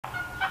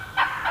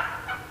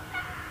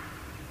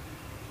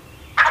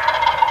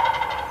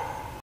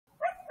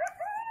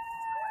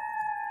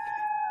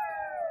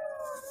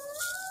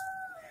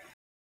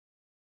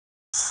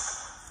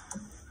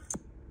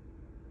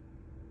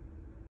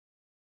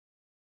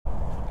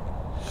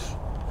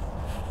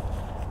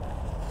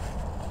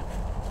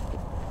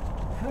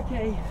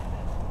Okay,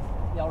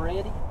 y'all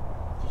ready?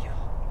 Yeah.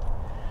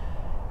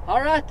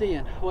 All right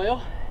then,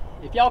 well,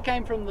 if y'all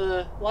came from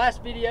the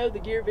last video, the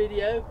gear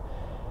video,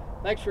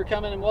 thanks for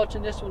coming and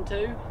watching this one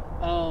too.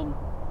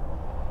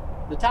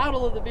 The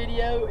title of the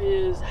video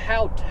is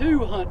how to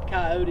hunt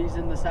coyotes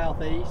in the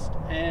southeast,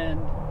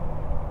 and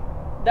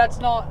that's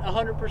not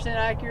 100%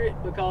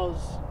 accurate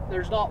because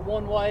there's not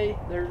one way.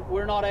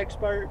 We're not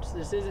experts.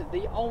 This isn't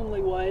the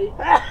only way.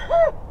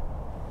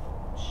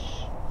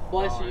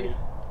 Bless you.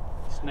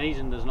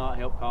 Sneezing does not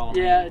help calling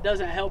them in. Yeah, it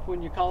doesn't help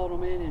when you're calling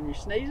them in and you're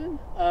sneezing.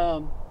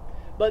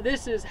 But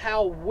this is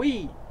how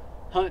we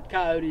hunt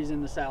coyotes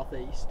in the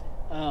southeast.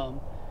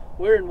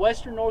 We're in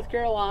western North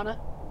Carolina.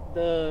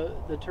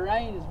 The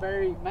terrain is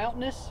very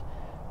mountainous,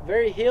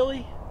 very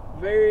hilly,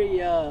 very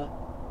got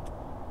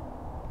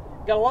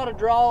a lot of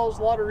draws,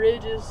 a lot of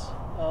ridges,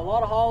 a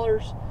lot of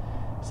hollers.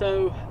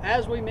 So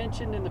as we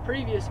mentioned in the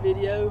previous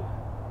video,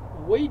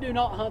 we do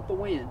not hunt the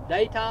wind.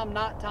 Daytime,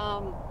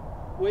 nighttime,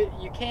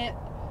 you can't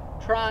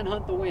try and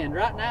hunt the wind.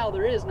 Right now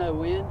there is no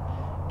wind.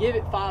 Give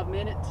it 5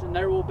 minutes and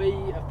there will be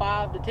a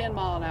 5 to 10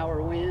 mile an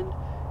hour wind.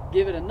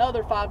 Give it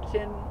another 5 to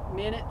 10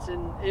 minutes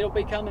and it'll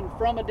be coming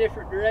from a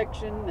different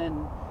direction,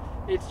 and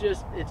it's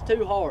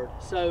too hard.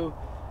 So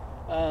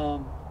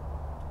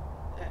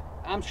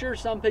I'm sure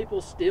some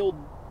people still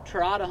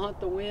try to hunt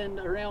the wind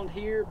around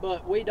here,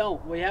 but we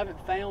don't. We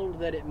haven't found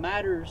that it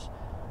matters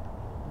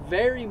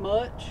very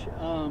much.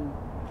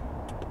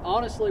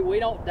 Honestly, we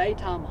don't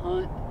daytime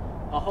hunt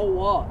a whole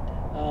lot.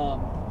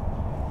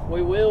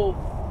 We will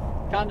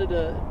kind of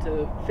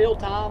to fill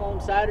time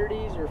on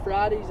Saturdays or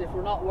Fridays if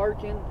we're not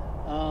working.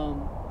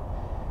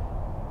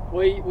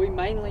 We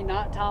mainly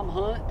nighttime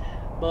hunt,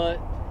 but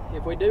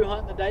if we do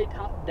hunt in the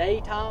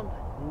daytime,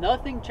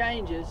 nothing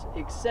changes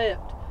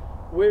except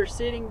we're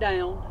sitting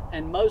down,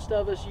 and most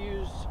of us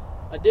use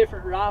a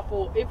different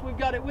rifle if we've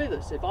got it with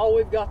us. If all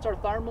we've got is our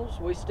thermals,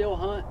 we still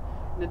hunt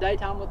in the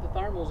daytime with the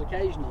thermals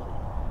occasionally.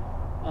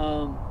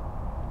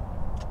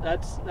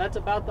 That's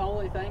about the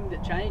only thing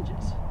that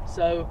changes.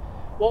 So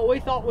what we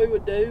thought we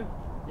would do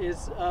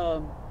is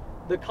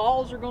the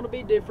calls are going to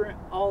be different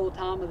all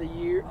times of the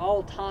year.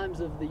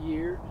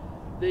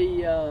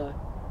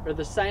 Or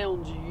the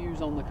sounds you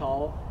use on the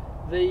call.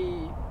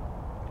 The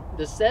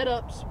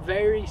setups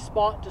vary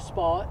spot to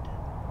spot.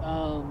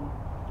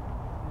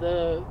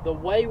 The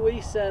way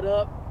we set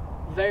up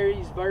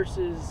varies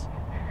versus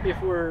if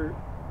we're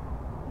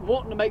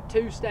wanting to make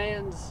 2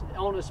 stands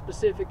on a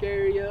specific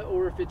area,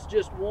 or if it's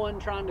just one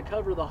trying to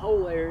cover the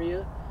whole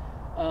area.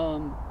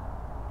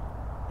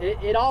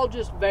 It all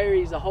just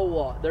varies a whole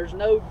lot. There's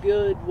no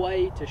good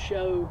way to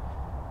show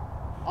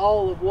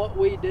all of what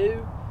we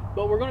do,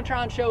 but we're going to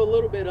try and show a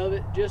little bit of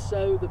it just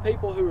so the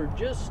people who are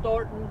just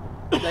starting,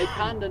 they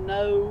kind of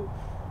know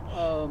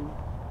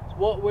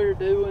what we're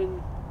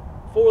doing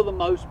for the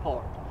most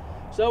part.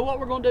 So what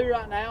we're going to do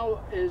right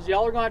now is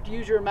y'all are going to have to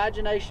use your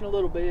imagination a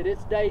little bit.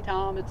 It's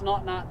daytime, it's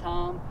not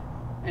nighttime,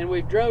 and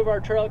we've drove our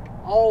truck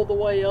all the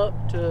way up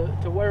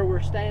to where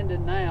we're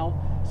standing now,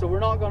 so we're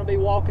not going to be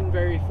walking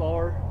very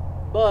far,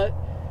 but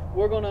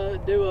we're going to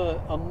do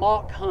a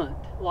mock hunt.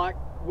 Like,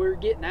 we're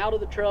getting out of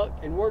the truck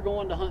and we're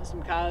going to hunt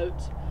some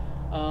coyotes.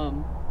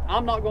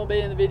 I'm not going to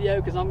be in the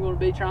video because I'm going to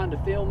be trying to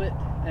film it,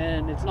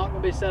 and it's not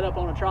going to be set up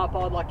on a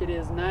tripod like it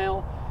is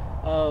now.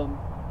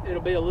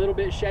 It'll be a little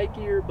bit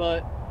shakier,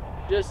 but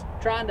just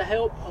trying to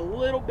help a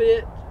little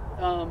bit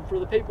for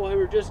the people who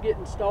are just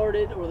getting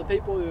started, or the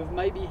people who have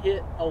maybe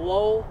hit a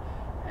lull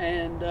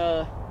and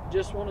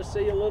just want to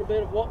see a little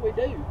bit of what we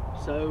do.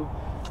 So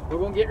we're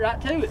going to get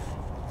right to it.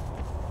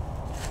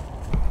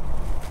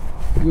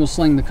 You gonna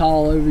sling the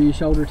call over your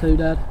shoulder too,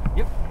 Dad?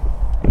 Yep.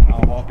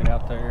 I'll walk it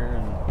out there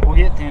and we'll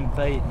get 10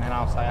 feet, and then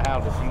I'll say,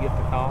 how did you get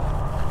the call?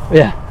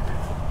 Yeah.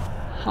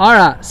 All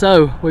right,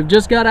 so we've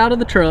just got out of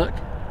the truck.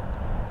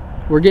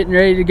 We're getting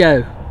ready to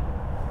go.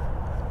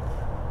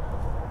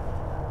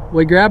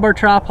 We grab our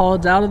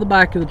tripods out of the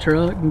back of the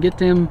truck and get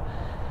them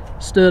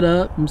stood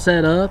up and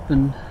set up,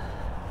 and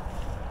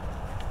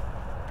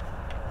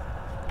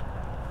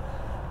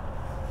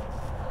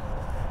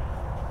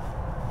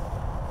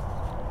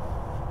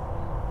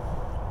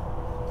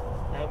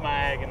no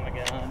mag in the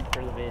gun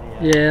for the video.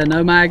 Yeah,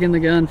 no mag in the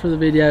gun for the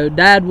video.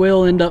 Dad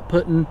will end up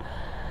putting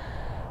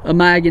a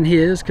mag in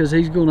his because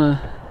he's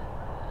gonna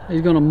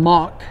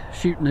mock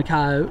shooting a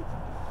coyote.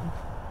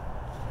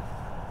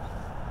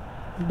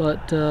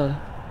 But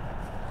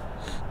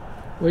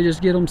we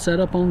just get them set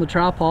up on the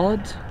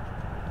tripods,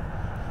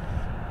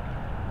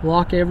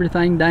 lock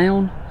everything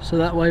down so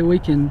that way we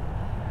can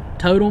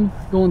tote them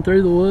going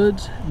through the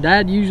woods.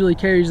 Dad usually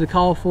carries the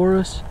call for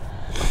us,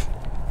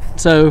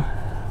 so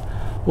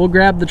we'll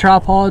grab the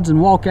tripods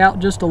and walk out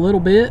just a little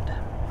bit.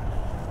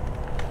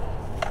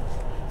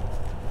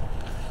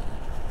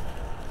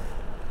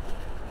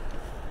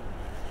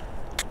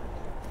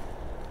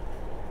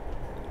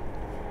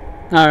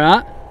 All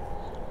right.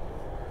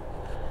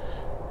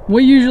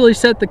 We usually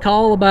set the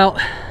call about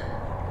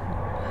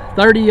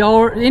 30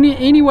 yards,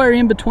 anywhere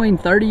in between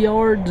 30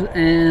 yards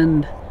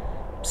and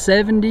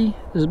 70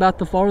 is about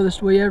the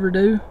farthest we ever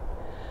do.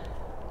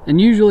 And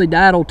usually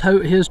Dad will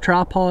tote his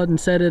tripod and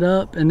set it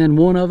up, and then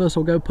one of us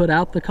will go put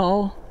out the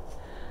call.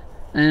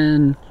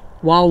 And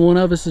while one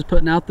of us is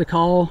putting out the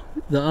call,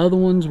 the other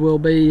ones will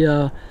be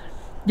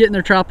getting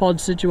their tripod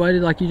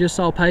situated like you just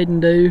saw Peyton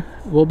do.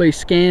 We'll be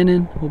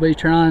scanning, we'll be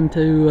trying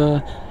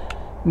to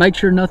make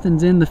sure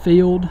nothing's in the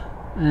field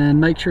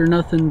and make sure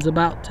nothing's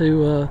about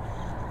to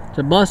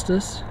bust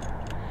us.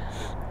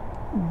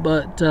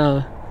 But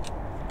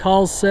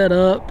call's set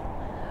up.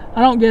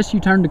 I don't guess you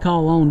turned the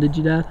call on, did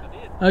you, Dad?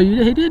 Oh,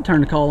 he did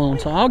turn the call on,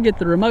 so I'll get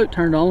the remote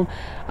turned on.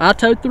 I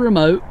tote the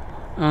remote.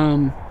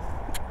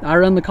 I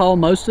run the call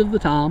most of the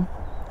time.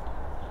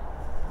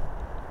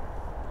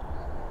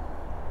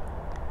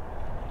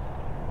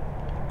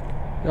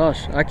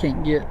 Gosh, I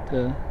can't get,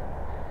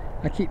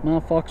 I keep my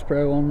Fox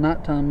Pro on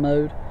nighttime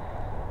mode,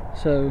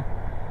 so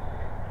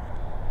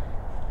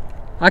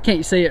I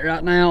can't see it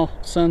right now.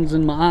 Sun's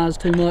in my eyes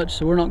too much,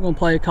 so we're not going to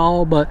play a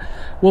call, but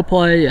we'll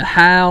play a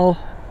howl.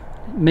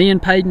 Me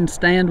and Peyton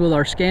stand with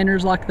our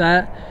scanners like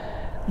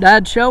that.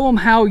 Dad, show them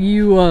how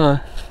you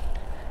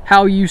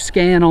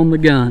scan on the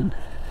gun.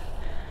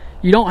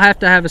 You don't have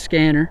to have a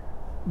scanner.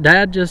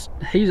 Dad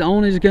he's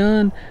on his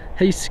gun,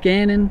 he's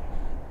scanning,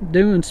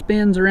 doing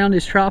spins around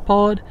his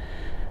tripod.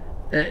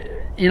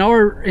 In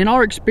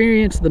our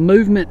experience, the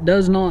movement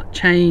does not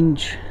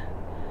change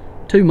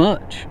too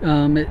much.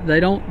 They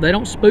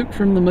don't spook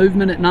from the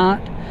movement at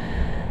night.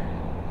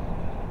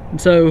 And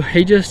so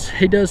he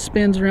does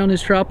spins around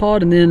his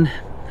tripod, and then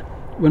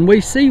when we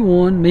see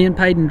one, me and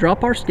Peyton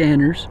drop our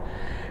scanners,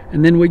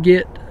 and then we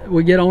get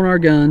on our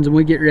guns and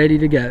we get ready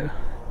to go.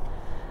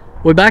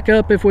 We back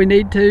up if we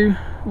need to.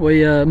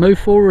 We move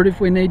forward if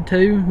we need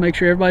to. Make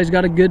sure everybody's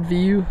got a good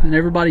view and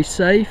everybody's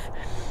safe.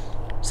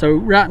 So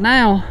right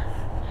now,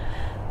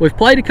 we've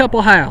played a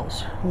couple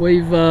howls.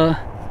 We've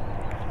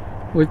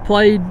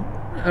played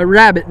a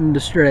rabbit in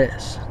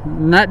distress,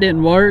 and that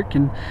didn't work,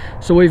 and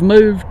so we've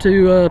moved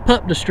to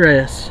pup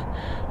distress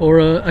or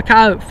a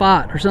coyote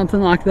fight or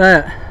something like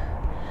that.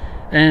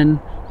 And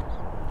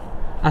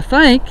I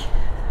think,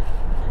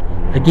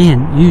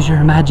 again, use your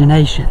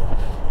imagination.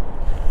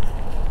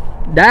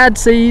 Dad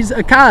sees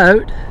a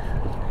coyote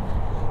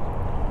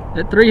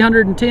at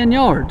 310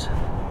 yards.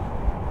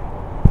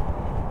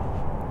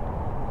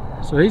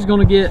 So he's going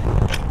to get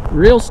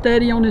real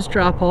steady on his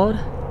tripod.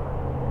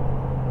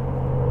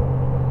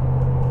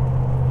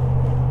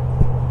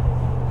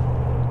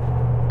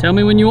 Tell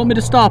me when you want me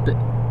to stop it.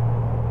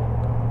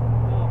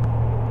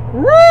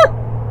 Woo!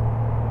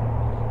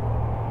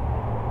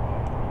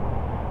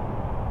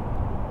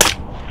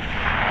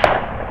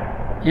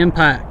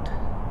 Impact.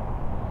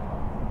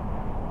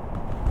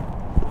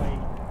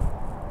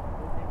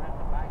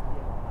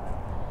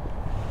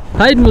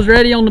 Peyton was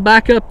ready on the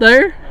back up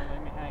there.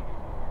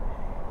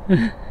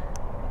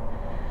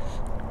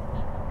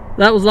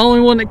 That was the only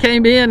one that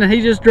came in, and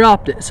he just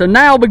dropped it. So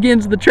now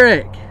begins the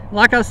trek.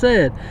 Like I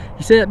said,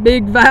 you see that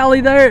big valley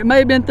there? It may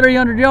have been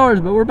 300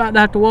 yards, but we're about to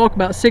have to walk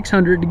about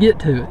 600 to get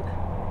to it.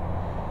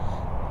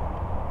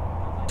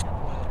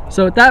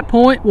 So at that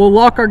point, we'll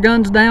lock our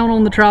guns down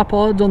on the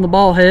tripods on the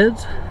ball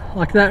heads,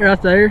 like that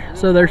right there,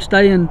 so they're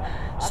staying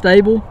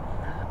stable,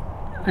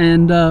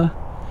 and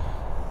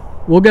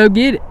we'll go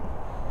get it.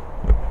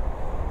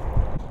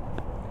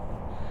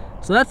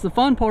 So that's the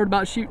fun part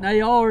about shooting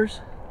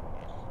ARs.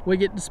 We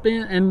get to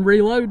spin and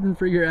reloading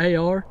for your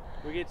AR.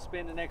 We get to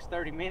spend the next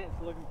 30 minutes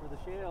looking for the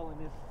shell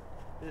and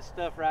this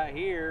stuff right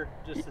here,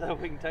 just so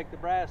we can take the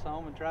brass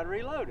home and try to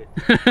reload it.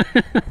 But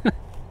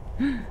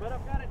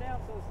I've got it down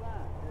to a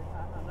science.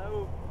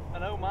 I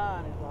know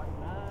mine is like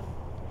 9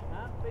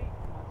 feet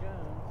from my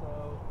gun,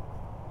 so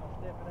I'll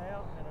step it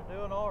out and I'll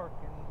do an arc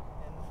and we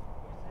sit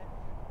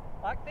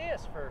like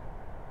this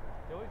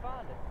till we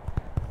find it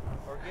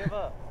or give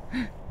up.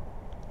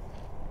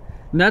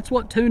 And that's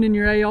what tuning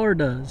your AR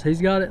does.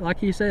 He's got it, like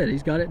he said,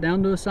 he's got it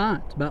down to a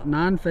science, about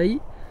 9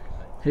 feet.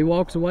 He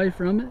walks away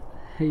from it.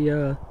 He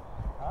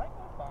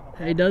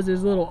does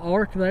his little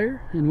arc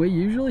there, and we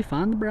usually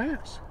find the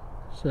brass.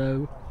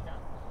 So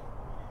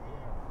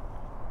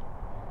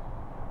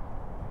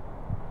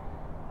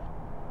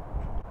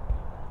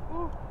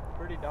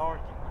pretty dark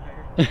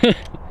in here.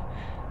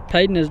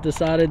 Peyton has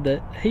decided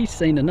that he's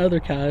seen another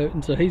coyote,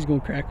 and so he's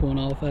gonna crack one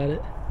off at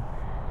it.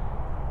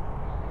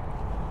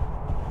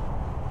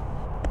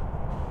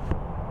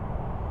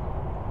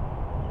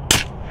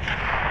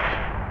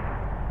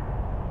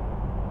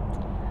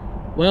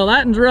 Well,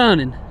 that one's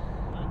running.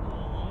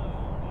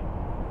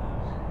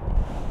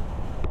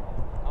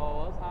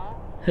 Oh, that's high?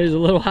 He's a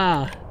little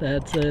high,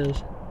 Dad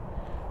says.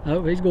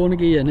 Oh, he's going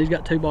again. He's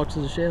got 2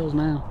 boxes of shells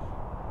now.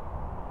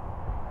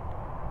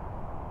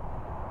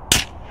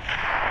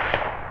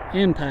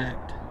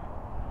 Impact.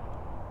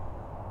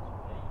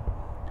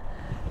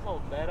 Come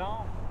on, bet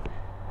on.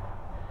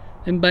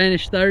 Them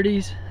Banished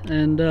 30s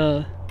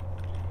and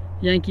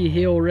Yankee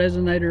Hill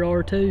Resonator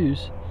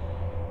R2s.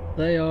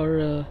 They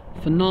are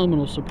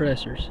phenomenal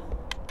suppressors.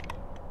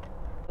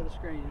 For the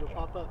screen, it'll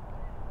pop up.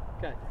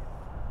 Okay.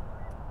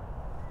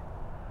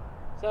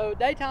 So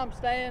daytime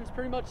stands,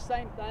 pretty much the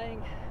same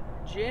thing.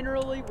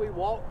 Generally, we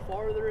walk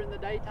farther in the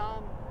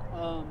daytime.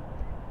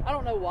 I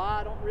don't know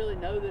why. I don't really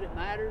know that it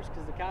matters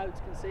because the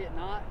coyotes can see at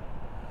night.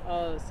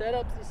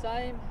 Setup's the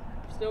same.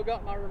 Still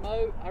got my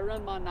remote. I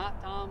run my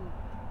nighttime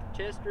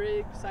chest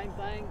rig, same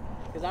thing,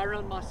 because I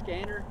run my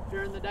scanner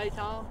during the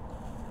daytime.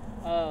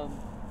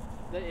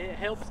 It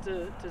helps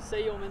to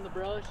see them in the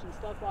brush and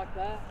stuff like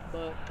that.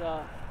 But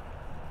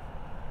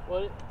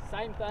well,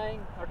 same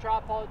thing. Our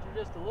tripods are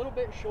just a little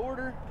bit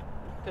shorter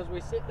because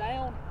we sit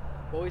down,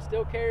 but we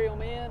still carry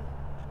them in.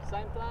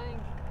 Same thing,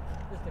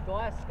 just a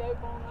glass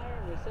scope on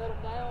there and we set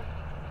them down.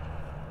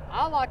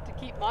 I like to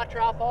keep my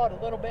tripod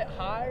a little bit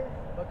higher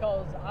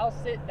because I'll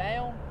sit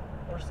down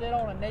or sit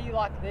on a knee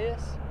like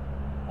this.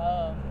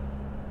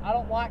 I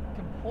don't like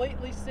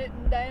completely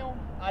sitting down.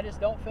 I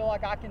just don't feel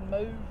like I can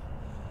move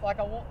like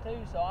I want to,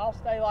 so I'll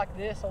stay like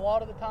this a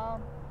lot of the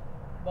time.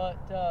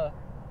 But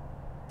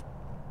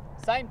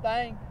same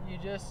thing, you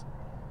just,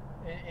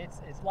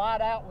 it's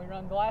light out. We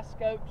run glass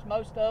scopes,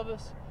 most of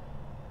us.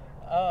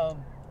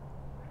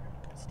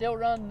 Still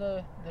run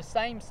the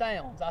same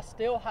sounds. I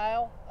still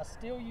howl. I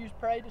still use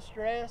prey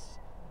distress.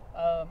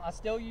 I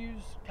still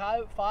use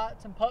coyote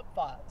fights and pup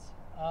fights.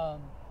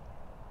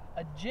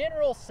 A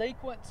general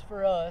sequence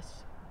for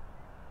us,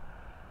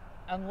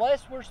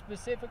 unless we're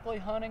specifically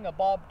hunting a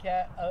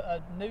bobcat,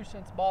 a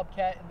nuisance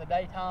bobcat in the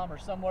daytime or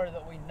somewhere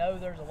that we know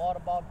there's a lot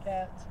of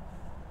bobcats,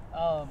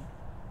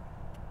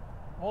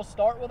 we'll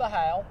start with a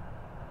howl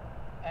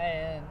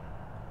and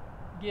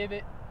give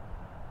it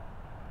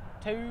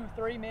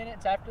 2-3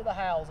 minutes after the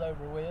howl's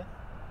over with.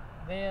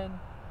 Then,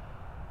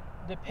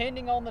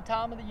 depending on the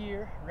time of the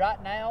year,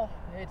 right now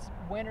it's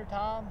winter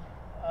time,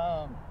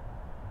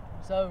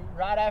 so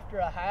right after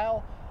a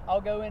howl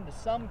I'll go into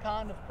some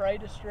kind of prey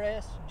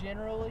distress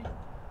generally.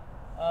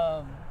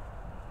 I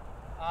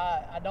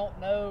don't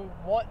know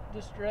what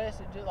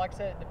distress, it just, like I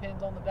said, it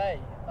depends on the day.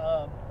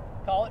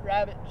 Call it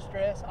rabbit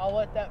distress. I'll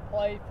let that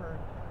play for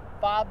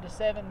 5 to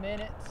 7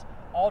 minutes,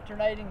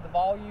 alternating the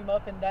volume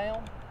up and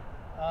down.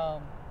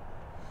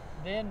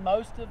 Then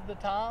most of the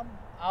time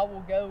I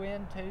will go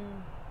into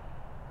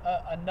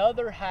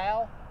another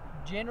howl,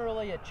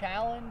 generally a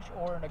challenge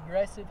or an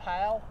aggressive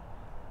howl,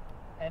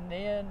 and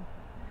then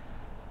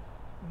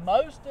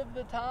most of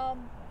the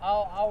time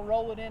I'll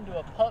roll it into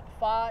a pup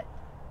fight,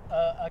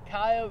 a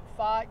coyote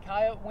fight,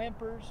 coyote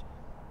whimpers,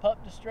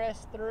 pup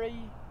distress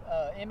 3,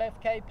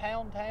 MFK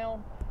pound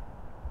town.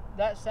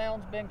 That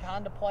sound's been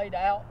kind of played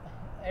out.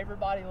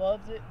 Everybody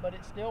loves it, but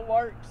it still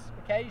works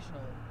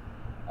occasionally.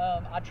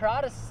 I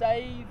try to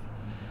save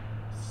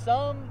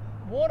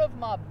one of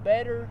my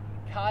better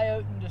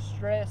coyote and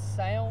distress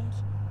sounds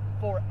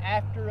for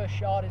after a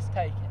shot is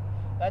taken.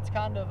 That's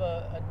kind of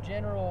a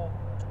general,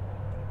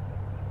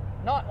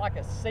 not like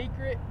a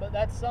secret, but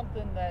that's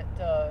something that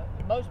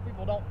most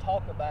people don't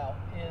talk about,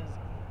 is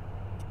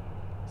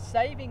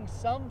saving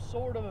some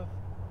sort of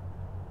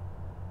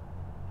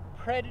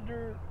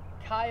predator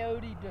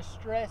coyote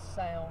distress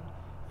sound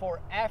for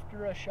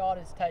after a shot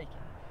is taken.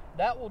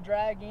 That will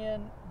drag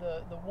in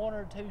the 1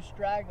 or 2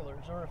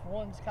 stragglers, or if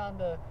one's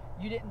kind of,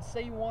 you didn't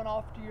see one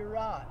off to your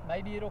right,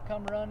 maybe it'll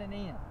come running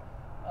in.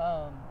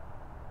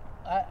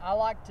 I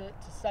like to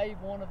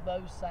save one of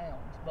those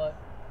sounds, but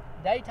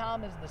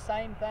daytime is the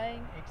same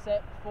thing,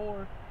 except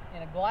for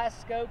in a glass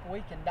scope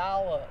we can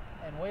dial up,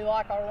 and we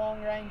like our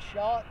long range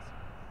shots.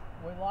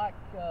 We like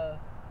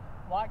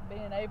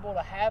being able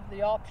to have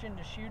the option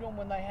to shoot them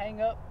when they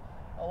hang up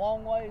a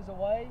long ways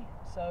away.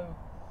 So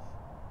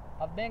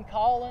I've been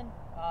calling.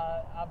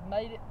 I've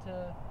made it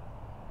to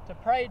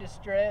prey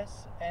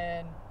distress,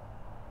 and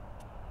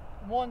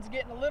one's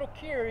getting a little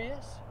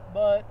curious,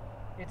 but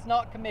it's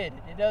not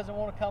committed. It doesn't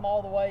want to come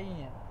all the way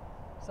in.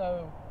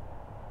 So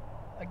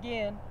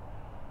again,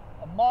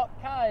 a mock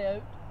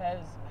coyote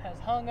has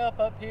hung up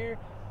here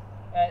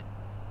at,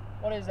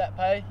 what is that,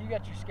 Pay? You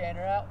got your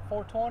scanner out,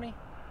 420,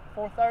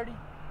 430?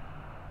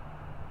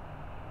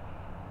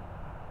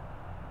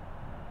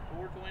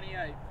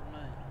 428 for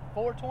me.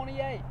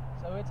 428.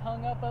 So it's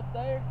hung up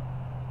there.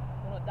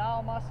 I'm gonna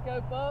dial my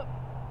scope up.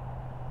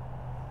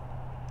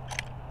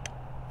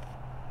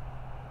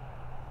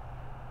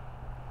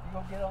 You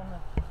gonna get on the.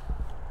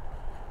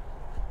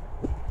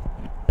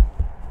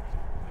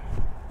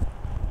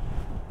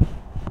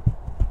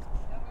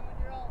 Tell me when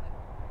you're on it.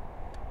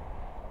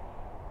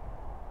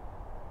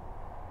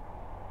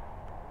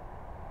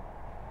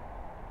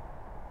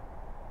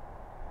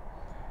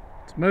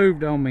 It's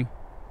moved on me.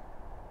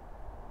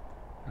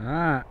 All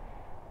right.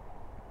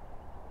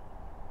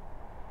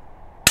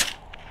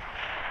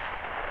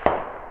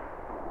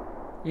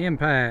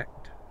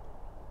 Impact.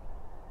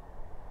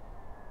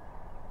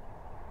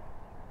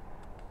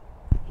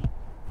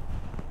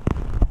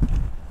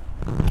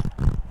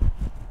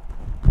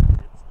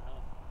 It's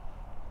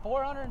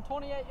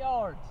 428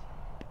 yards,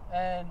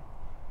 and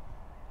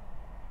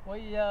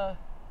we the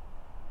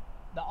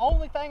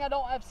only thing I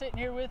don't have sitting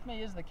here with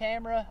me is the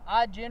camera.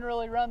 I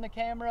generally run the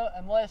camera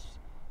unless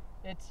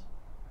it's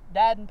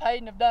Dad and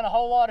Peyton have done a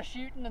whole lot of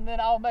shooting, and then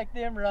I'll make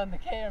them run the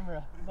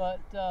camera. But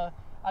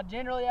I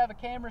generally have a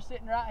camera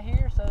sitting right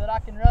here so that I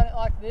can run it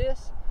like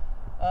this.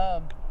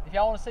 If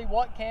y'all want to see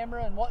what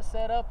camera and what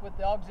setup with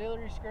the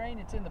auxiliary screen,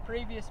 it's in the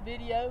previous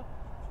video.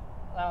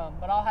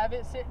 But I'll have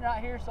it sitting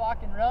right here so I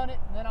can run it,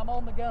 and then I'm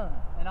on the gun.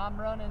 And I'm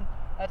running,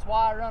 that's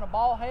why I run a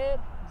ball head.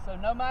 So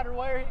no matter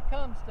where it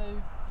comes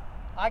to,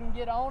 I can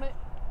get on it.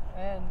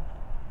 And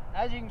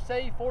as you can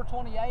see,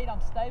 428,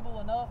 I'm stable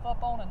enough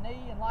up on a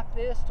knee and like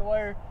this to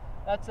where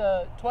that's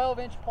a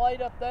 12-inch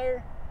plate up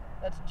there.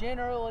 That's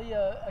generally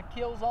a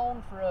kill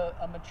zone for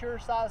a mature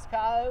sized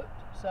coyote.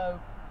 So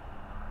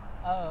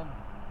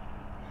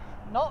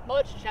not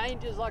much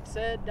changes, like I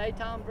said,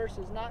 daytime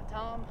versus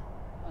nighttime.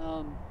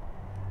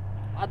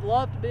 I'd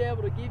love to be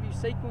able to give you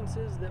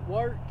sequences that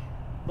work,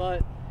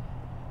 but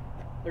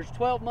there's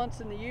 12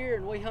 months in the year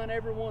and we hunt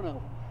every one of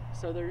them.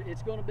 So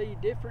it's going to be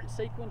different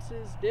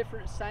sequences,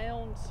 different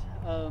sounds,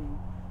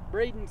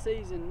 breeding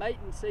season,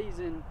 mating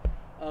season,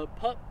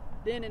 pup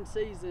denning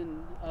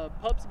season,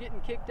 pups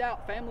getting kicked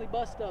out, family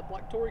bust up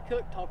like Tori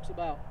Cook talks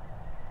about.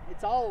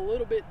 It's all a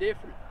little bit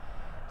different.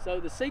 So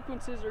the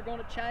sequences are going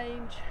to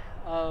change.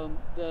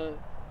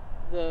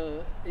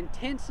 The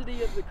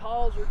intensity of the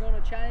calls are going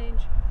to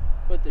change,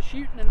 but the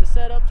shooting and the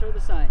setups are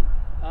the same.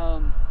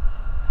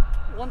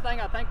 One thing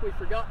I think we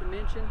forgot to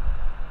mention,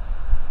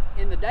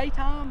 in the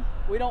daytime,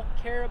 we don't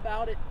care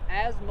about it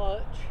as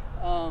much.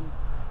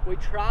 We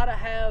try to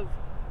have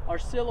our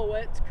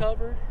silhouettes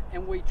covered,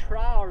 and we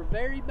try our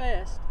very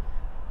best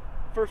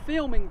for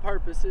filming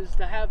purposes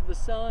to have the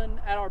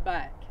sun at our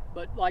back.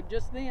 But like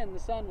just then, the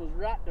sun was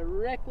right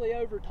directly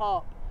over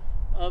top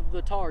of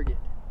the target.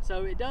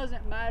 So it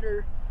doesn't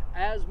matter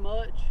as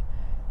much.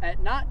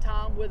 At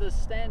nighttime, with us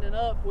standing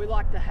up, we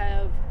like to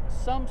have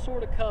some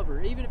sort of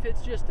cover. Even if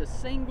it's just a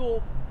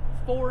single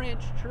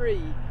 4-inch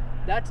tree,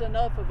 that's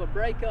enough of a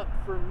breakup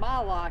for my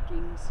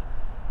likings.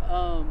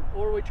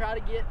 Or we try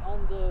to get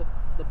on the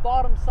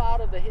bottom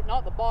side of the hill,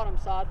 not the bottom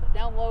side, but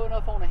down low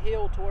enough on a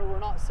hill to where we're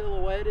not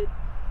silhouetted.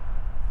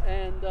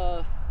 And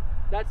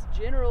that's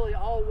generally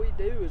all we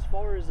do as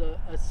far as a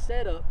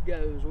setup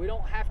goes. We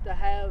don't have to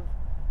have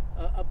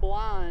a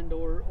blind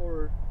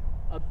or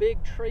a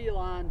big tree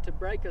line to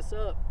break us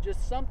up,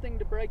 just something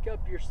to break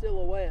up your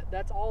silhouette.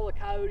 That's all a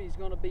coyote's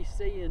going to be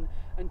seeing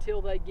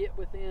until they get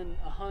within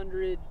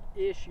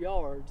 100-ish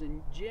yards.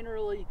 And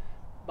generally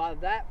by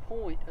that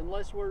point,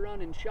 unless we're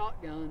running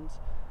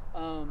shotguns,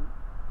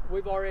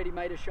 we've already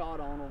made a shot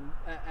on them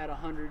at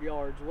 100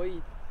 yards.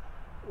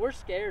 We're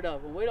scared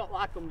of them. We don't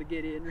like them to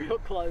get in real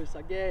close,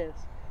 I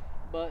guess.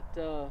 But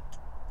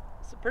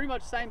it's pretty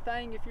much the same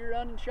thing if you're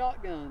running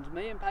shotguns.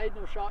 Me and Peyton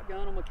will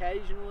shotgun them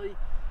occasionally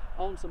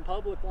on some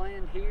public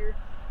land here.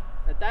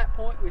 At that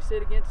point, we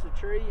sit against a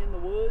tree in the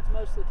woods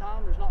most of the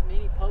time. There's not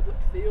many public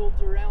fields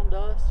around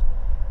us.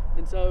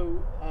 And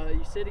so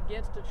you sit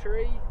against a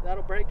tree,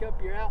 that'll break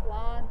up your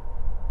outline.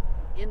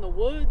 In the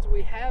woods,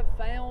 we have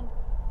found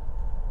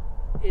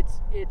it's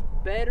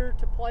better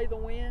to play the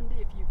wind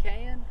if you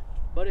can,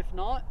 but if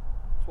not,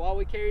 that's why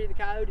we carry the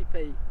Coyote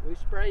Pea. We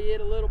spray it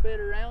a little bit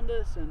around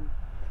us, and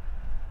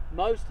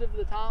most of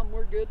the time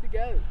we're good to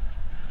go.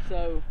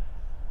 So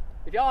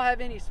if y'all have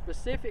any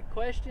specific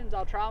questions,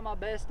 I'll try my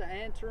best to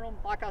answer them.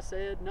 Like I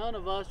said, none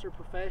of us are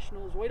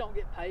professionals. We don't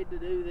get paid to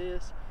do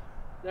this.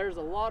 There's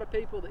a lot of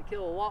people that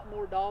kill a lot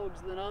more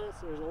dogs than us.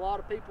 There's a lot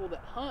of people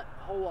that hunt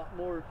a whole lot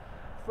more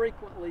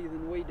frequently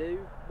than we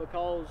do,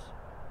 because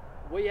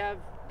we have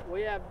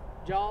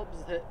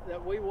jobs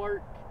that we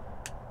work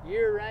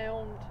year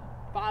round,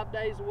 5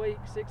 days a week,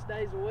 6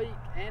 days a week,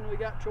 and we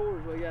got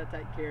chores we got to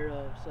take care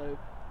of. So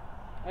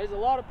there's a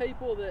lot of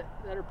people that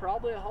are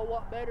probably a whole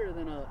lot better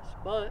than us.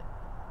 But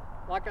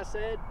like I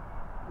said,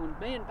 when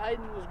me and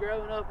Peyton was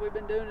growing up, we've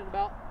been doing it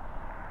about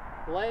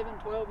 11,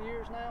 12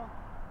 years now.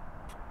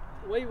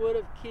 We would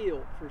have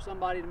killed for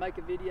somebody to make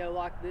a video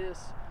like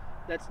this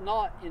that's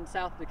not in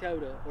South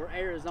Dakota or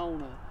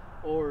Arizona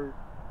or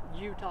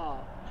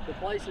Utah, the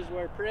places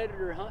where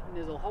predator hunting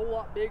is a whole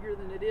lot bigger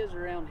than it is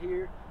around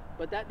here.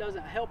 But that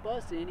doesn't help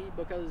us any,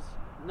 because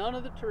none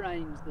of the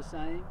terrain's the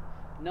same,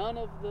 none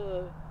of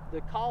the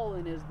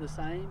calling is the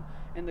same,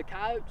 and the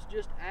coyotes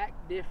just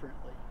act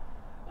differently.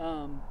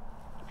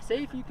 See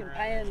if you can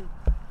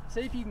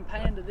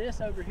pan to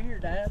this over here,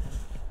 Dad.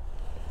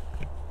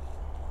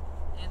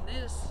 In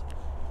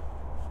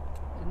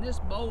this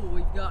bowl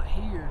we've got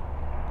here,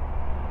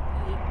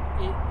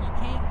 you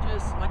can't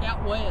just, like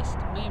out west,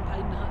 me and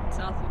Peyton hunt in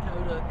South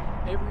Dakota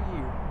every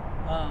year.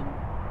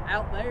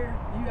 Out there,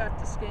 you have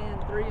to scan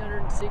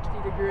 360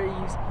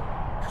 degrees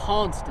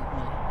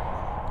constantly.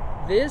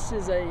 This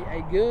is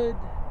a good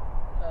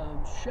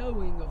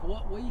showing of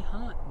what we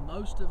hunt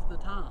most of the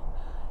time.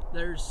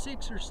 There's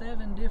 6 or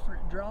 7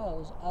 different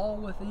draws all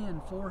within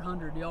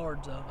 400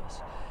 yards of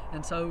us.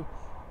 And so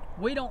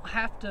we don't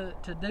have to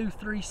do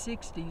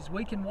 360s.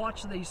 We can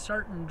watch these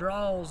certain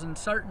draws and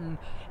certain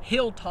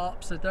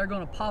hilltops that they're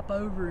going to pop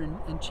over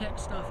and check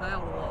stuff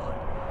out a lot.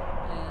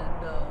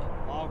 And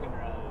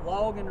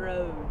logging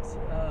roads.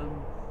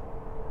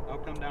 I'll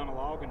come down a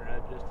logging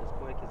road just as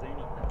quick as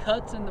any.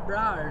 Cuts in the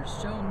briars.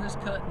 Show them this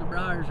cut in the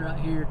briars right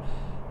here.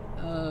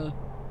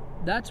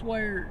 That's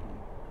where,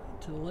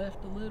 to the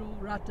left a little,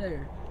 right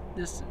there.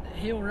 this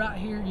hill right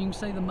here, you can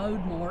see the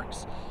mode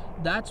marks.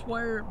 That's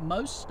where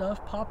most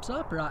stuff pops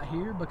up right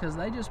here, because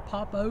they just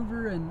pop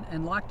over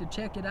and like to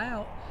check it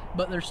out,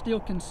 but they're still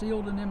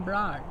concealed in them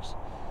briars.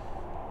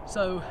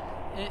 So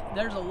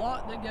there's a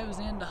lot that goes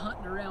into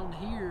hunting around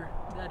here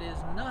that is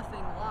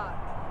nothing like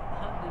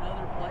hunting in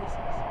other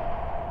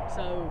places.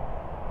 So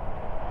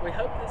we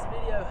hope this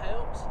video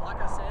helps.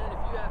 Like I said,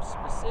 if you have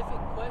specific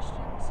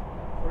questions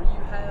or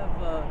you have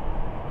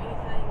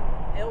anything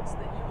else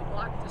that you would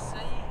like to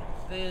see,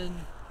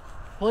 then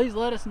please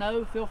let us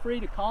know. Feel free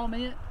to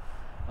comment.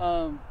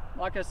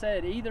 Like I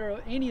said,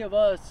 any of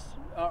us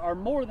are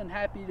more than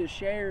happy to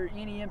share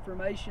any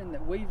information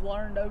that we've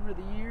learned over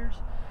the years,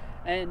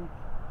 and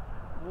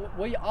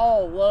we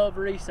all love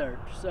research.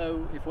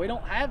 So if we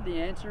don't have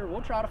the answer,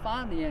 we'll try to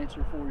find the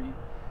answer for you.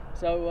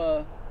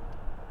 So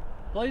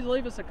please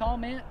leave us a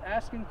comment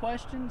asking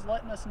questions,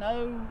 letting us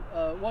know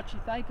what you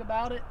think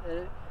about it.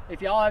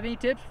 If y'all have any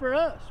tips for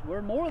us,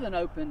 we're more than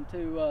open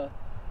to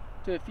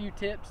a few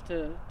tips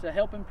to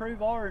help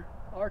improve our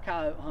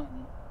coyote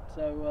hunting.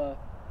 So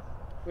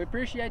we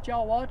appreciate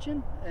y'all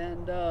watching,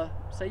 and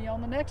see you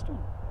on the next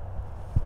one.